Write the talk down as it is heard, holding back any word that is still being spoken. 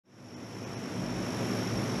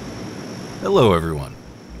Hello everyone,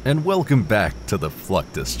 and welcome back to the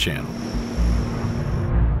Fluctus Channel.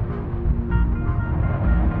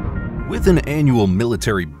 With an annual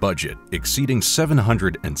military budget exceeding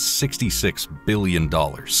 $766 billion,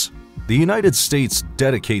 the United States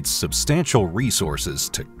dedicates substantial resources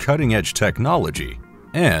to cutting-edge technology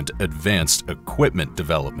and advanced equipment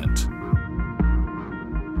development.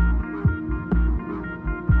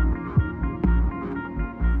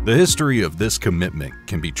 The history of this commitment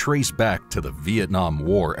can be traced back to the Vietnam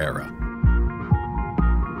War era.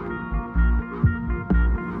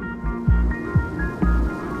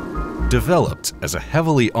 Developed as a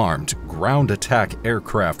heavily armed ground attack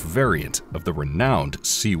aircraft variant of the renowned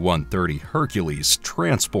C-130 Hercules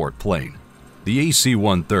transport plane, the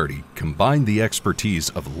AC-130 combined the expertise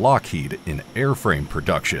of Lockheed in airframe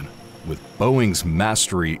production with Boeing's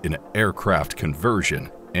mastery in aircraft conversion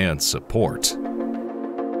and support.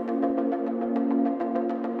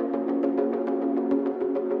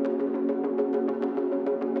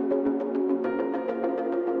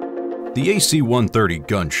 The AC-130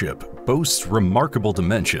 Gunship boasts remarkable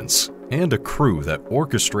dimensions and a crew that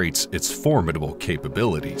orchestrates its formidable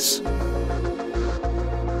capabilities.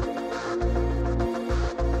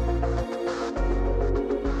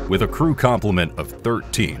 With a crew complement of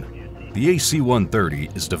 13, the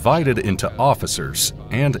AC-130 is divided into officers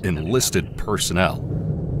and enlisted personnel.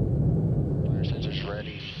 Fire sensors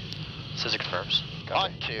ready. Says it confirms.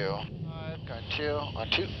 On two. On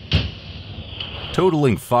two.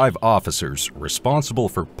 Totaling 5 officers responsible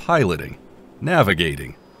for piloting,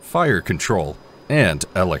 navigating, fire control, and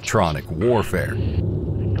electronic warfare.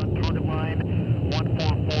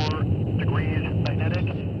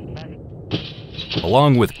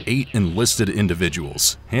 Along with 8 enlisted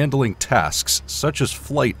individuals handling tasks such as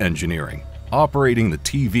flight engineering, operating the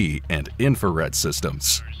TV and infrared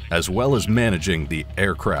systems, as well as managing the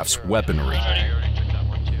aircraft's weaponry.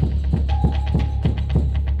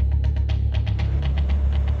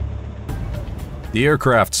 The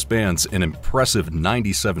aircraft spans an impressive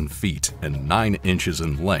 97 feet and 9 inches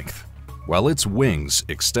in length, while its wings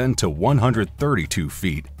extend to 132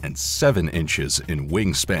 feet and 7 inches in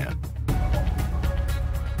wingspan.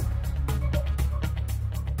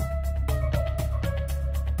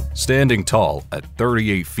 Standing tall at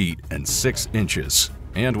 38 feet and 6 inches,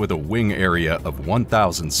 and with a wing area of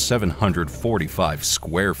 1,745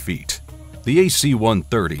 square feet, the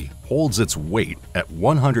AC-130 holds its weight at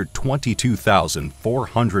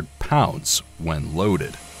 122,400 pounds when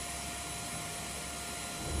loaded.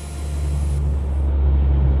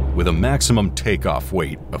 With a maximum takeoff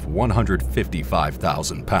weight of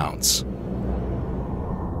 155,000 pounds.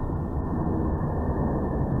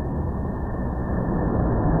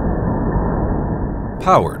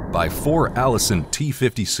 Powered by 4 Allison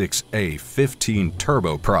T-56A 15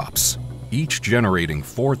 turboprops, each generating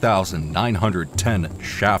 4,910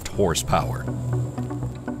 shaft horsepower.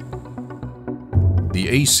 The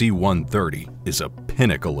AC-130 is a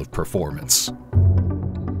pinnacle of performance.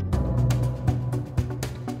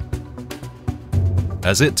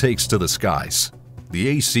 As it takes to the skies, the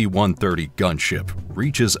AC-130 Gunship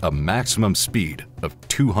reaches a maximum speed of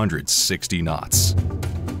 260 knots.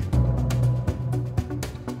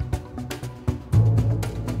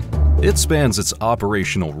 It spans its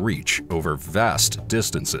operational reach over vast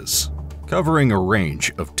distances, covering a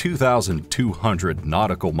range of 2,200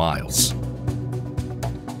 nautical miles.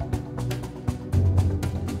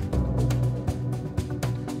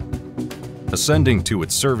 Ascending to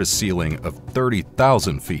its service ceiling of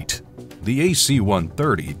 30,000 feet, the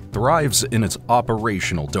AC-130 thrives in its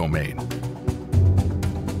operational domain.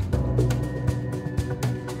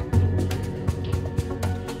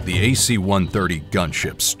 The AC-130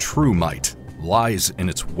 Gunship's true might lies in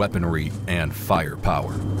its weaponry and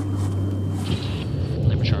firepower.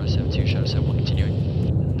 Lima Charlie 72, Shadow 71 continuing.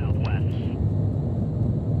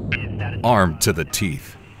 Armed to the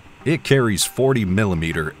teeth, it carries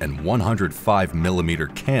 40mm and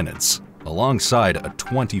 105mm cannons alongside a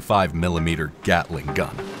 25mm Gatling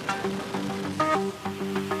gun.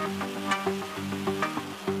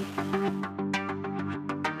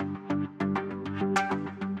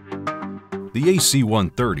 The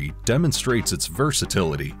AC-130 demonstrates its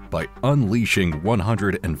versatility by unleashing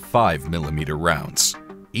 105mm rounds,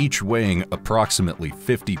 each weighing approximately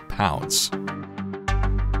 50 pounds.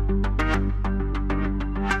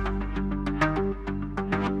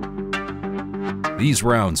 These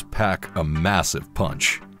rounds pack a massive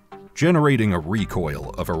punch, generating a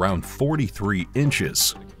recoil of around 43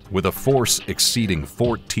 inches with a force exceeding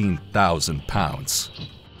 14,000 pounds.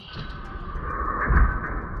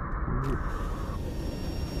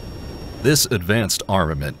 This advanced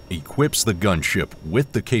armament equips the gunship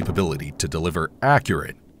with the capability to deliver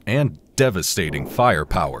accurate and devastating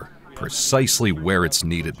firepower precisely where it's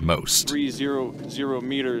needed most. 300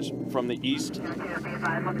 meters from the east.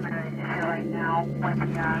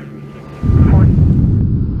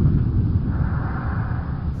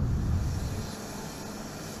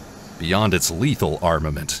 Beyond its lethal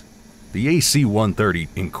armament, the AC-130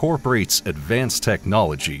 incorporates advanced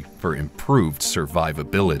technology for improved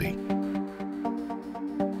survivability.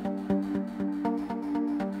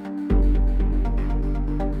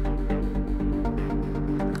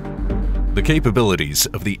 The capabilities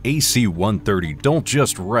of the AC-130 don't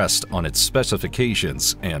just rest on its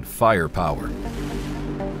specifications and firepower.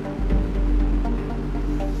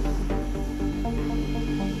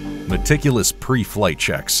 Meticulous pre-flight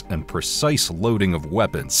checks and precise loading of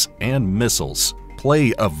weapons and missiles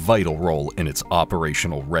play a vital role in its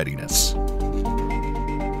operational readiness.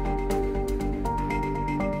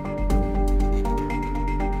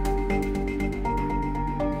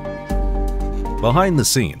 Behind the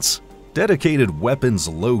scenes, dedicated weapons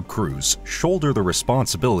load crews shoulder the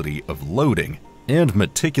responsibility of loading and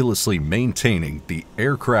meticulously maintaining the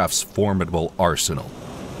aircraft's formidable arsenal.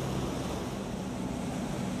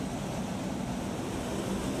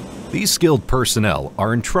 These skilled personnel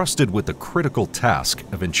are entrusted with the critical task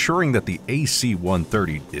of ensuring that the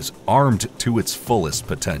AC-130 is armed to its fullest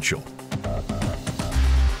potential.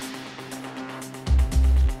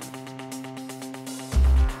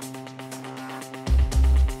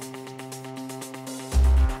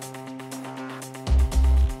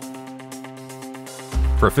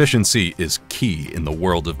 Proficiency is key in the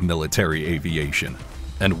world of military aviation,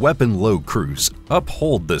 and weapon load crews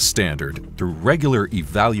uphold this standard through regular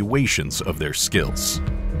evaluations of their skills.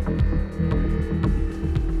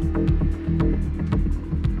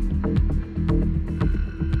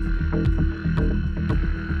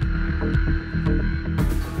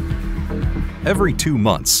 Every 2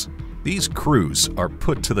 months, these crews are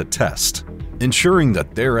put to the test, ensuring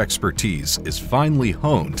that their expertise is finely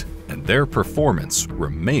honed and their performance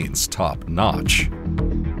remains top-notch.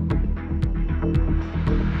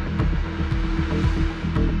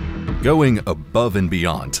 Going above and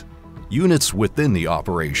beyond, units within the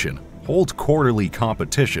operation hold quarterly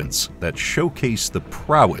competitions that showcase the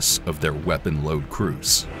prowess of their weapon load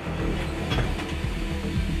crews.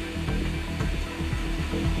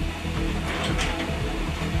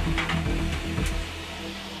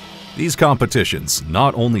 These competitions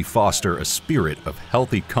not only foster a spirit of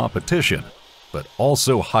healthy competition, but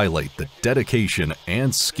also highlight the dedication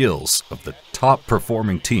and skills of the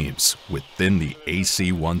top-performing teams within the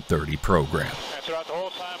AC-130 program.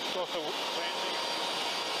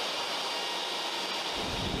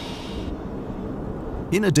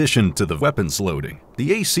 In addition to the weapons loading,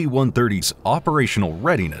 the AC-130's operational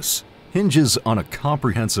readiness hinges on a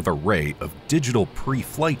comprehensive array of digital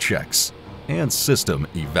pre-flight checks and system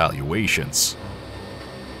evaluations.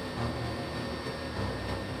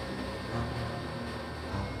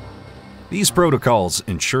 These protocols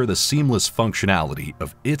ensure the seamless functionality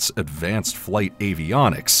of its advanced flight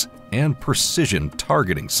avionics and precision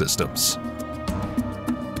targeting systems.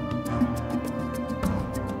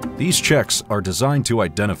 These checks are designed to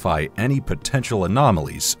identify any potential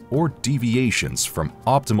anomalies or deviations from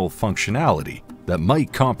optimal functionality that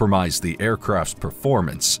might compromise the aircraft's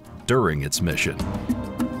performance during its mission.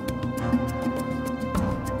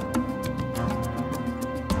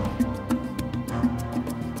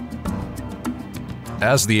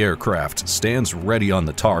 As the aircraft stands ready on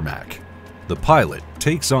the tarmac, the pilot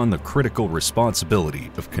takes on the critical responsibility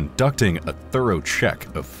of conducting a thorough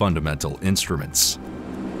check of fundamental instruments.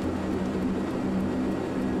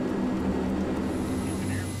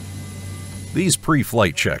 These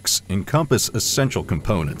pre-flight checks encompass essential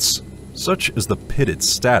components, such as the pitted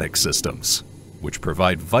static systems, which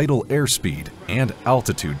provide vital airspeed and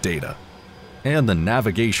altitude data, and the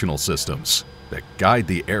navigational systems that guide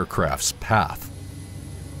the aircraft's path.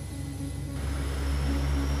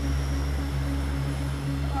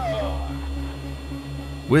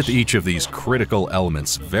 With each of these critical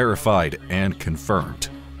elements verified and confirmed,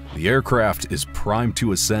 the aircraft is primed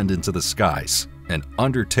to ascend into the skies and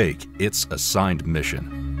undertake its assigned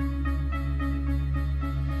mission.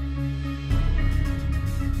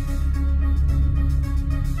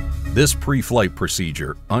 This pre-flight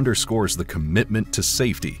procedure underscores the commitment to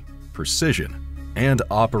safety, precision, and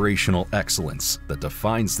operational excellence that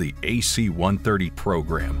defines the AC-130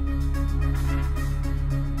 program.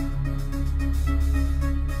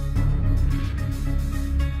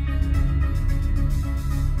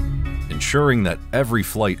 ensuring that every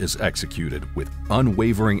flight is executed with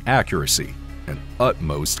unwavering accuracy and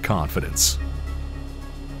utmost confidence.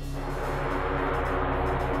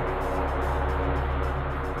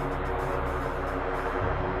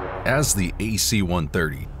 As the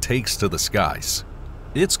AC-130 takes to the skies,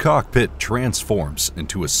 its cockpit transforms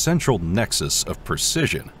into a central nexus of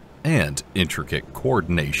precision and intricate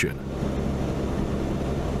coordination.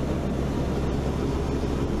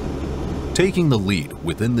 Taking the lead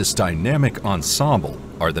within this dynamic ensemble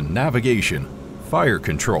are the navigation, fire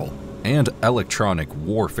control, and electronic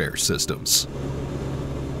warfare systems.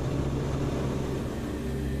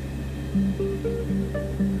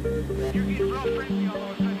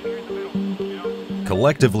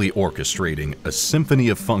 Collectively orchestrating a symphony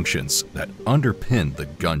of functions that underpin the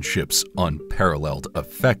gunship's unparalleled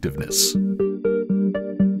effectiveness.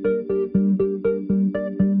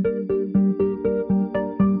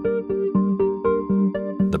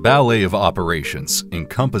 The ballet of operations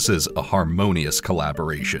encompasses a harmonious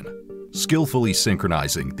collaboration, skillfully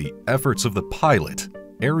synchronizing the efforts of the pilot,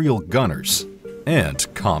 aerial gunners, and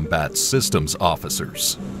combat systems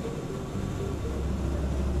officers.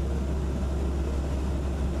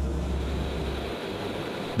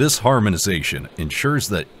 This harmonization ensures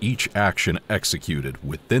that each action executed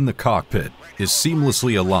within the cockpit is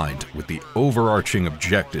seamlessly aligned with the overarching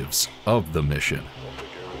objectives of the mission.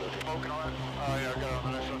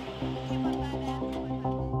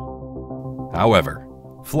 However,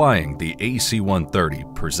 flying the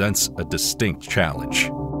AC-130 presents a distinct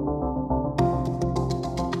challenge.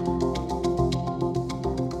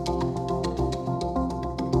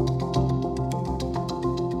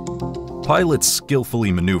 Pilots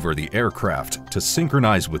skillfully maneuver the aircraft to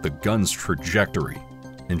synchronize with the gun's trajectory,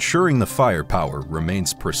 ensuring the firepower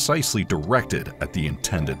remains precisely directed at the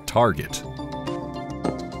intended target.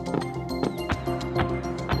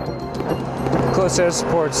 Close air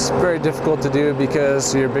support's very difficult to do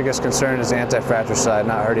because your biggest concern is anti-fratricide,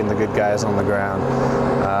 not hurting the good guys on the ground.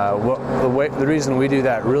 The reason we do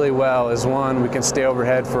that really well is, one, we can stay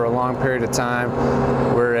overhead for a long period of time.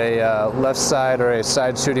 We're a left side or a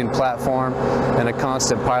side shooting platform and a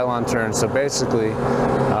constant pylon turn. So basically,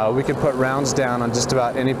 we can put rounds down on just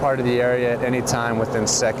about any part of the area at any time within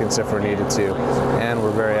seconds if we're needed to, and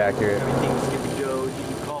we're very accurate. Everything's good to go. You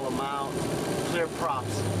can call them out. Clear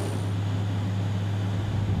props.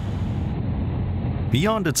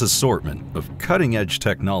 Beyond its assortment of cutting-edge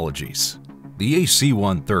technologies, the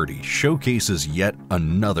AC-130 showcases yet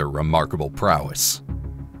another remarkable prowess: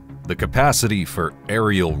 the capacity for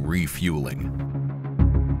aerial refueling.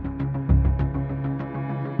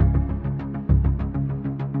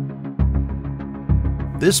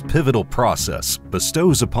 This pivotal process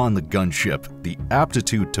bestows upon the gunship the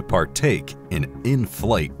aptitude to partake in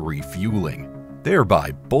in-flight refueling,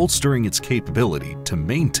 thereby bolstering its capability to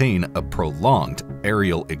maintain a prolonged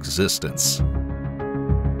aerial existence.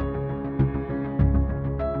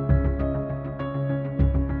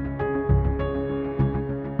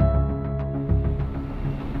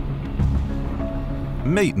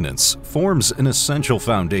 Maintenance forms an essential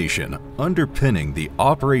foundation underpinning the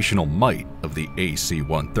operational might of the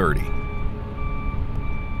AC-130.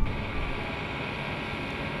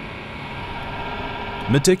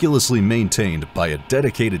 Meticulously maintained by a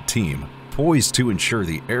dedicated team poised to ensure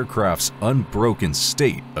the aircraft's unbroken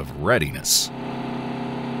state of readiness.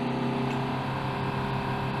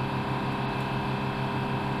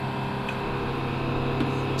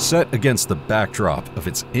 Set against the backdrop of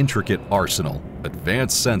its intricate arsenal,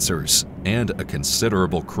 advanced sensors, and a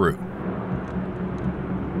considerable crew,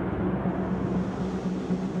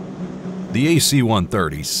 the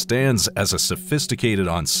AC-130 stands as a sophisticated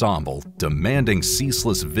ensemble demanding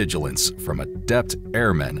ceaseless vigilance from adept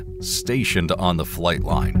airmen stationed on the flight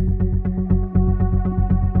line.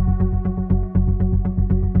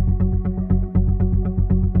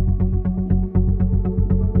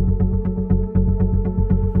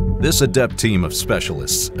 This adept team of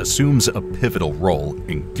specialists assumes a pivotal role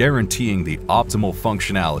in guaranteeing the optimal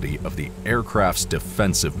functionality of the aircraft's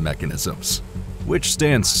defensive mechanisms, which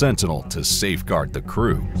stands sentinel to safeguard the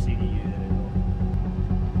crew.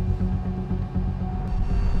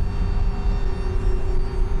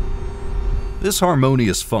 This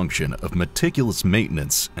harmonious function of meticulous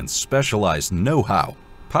maintenance and specialized know-how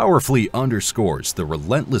powerfully underscores the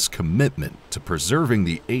relentless commitment to preserving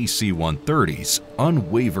the AC-130's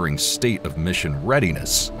unwavering state of mission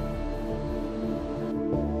readiness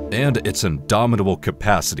and its indomitable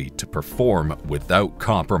capacity to perform without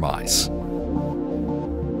compromise.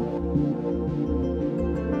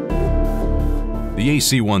 The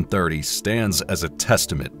AC-130 stands as a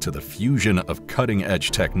testament to the fusion of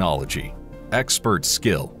cutting-edge technology expert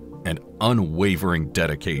skill and unwavering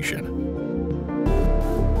dedication.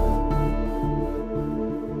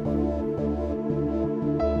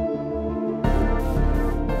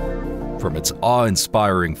 From its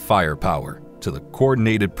awe-inspiring firepower to the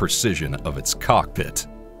coordinated precision of its cockpit,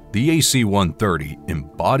 the AC-130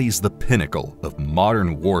 embodies the pinnacle of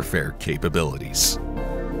modern warfare capabilities.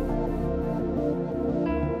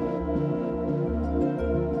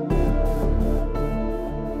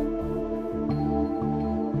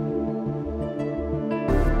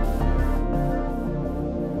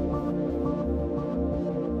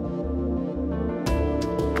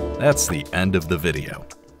 That's the end of the video.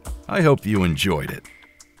 I hope you enjoyed it.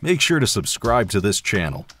 Make sure to subscribe to this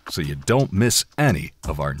channel so you don't miss any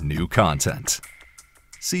of our new content.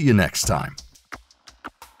 See you next time.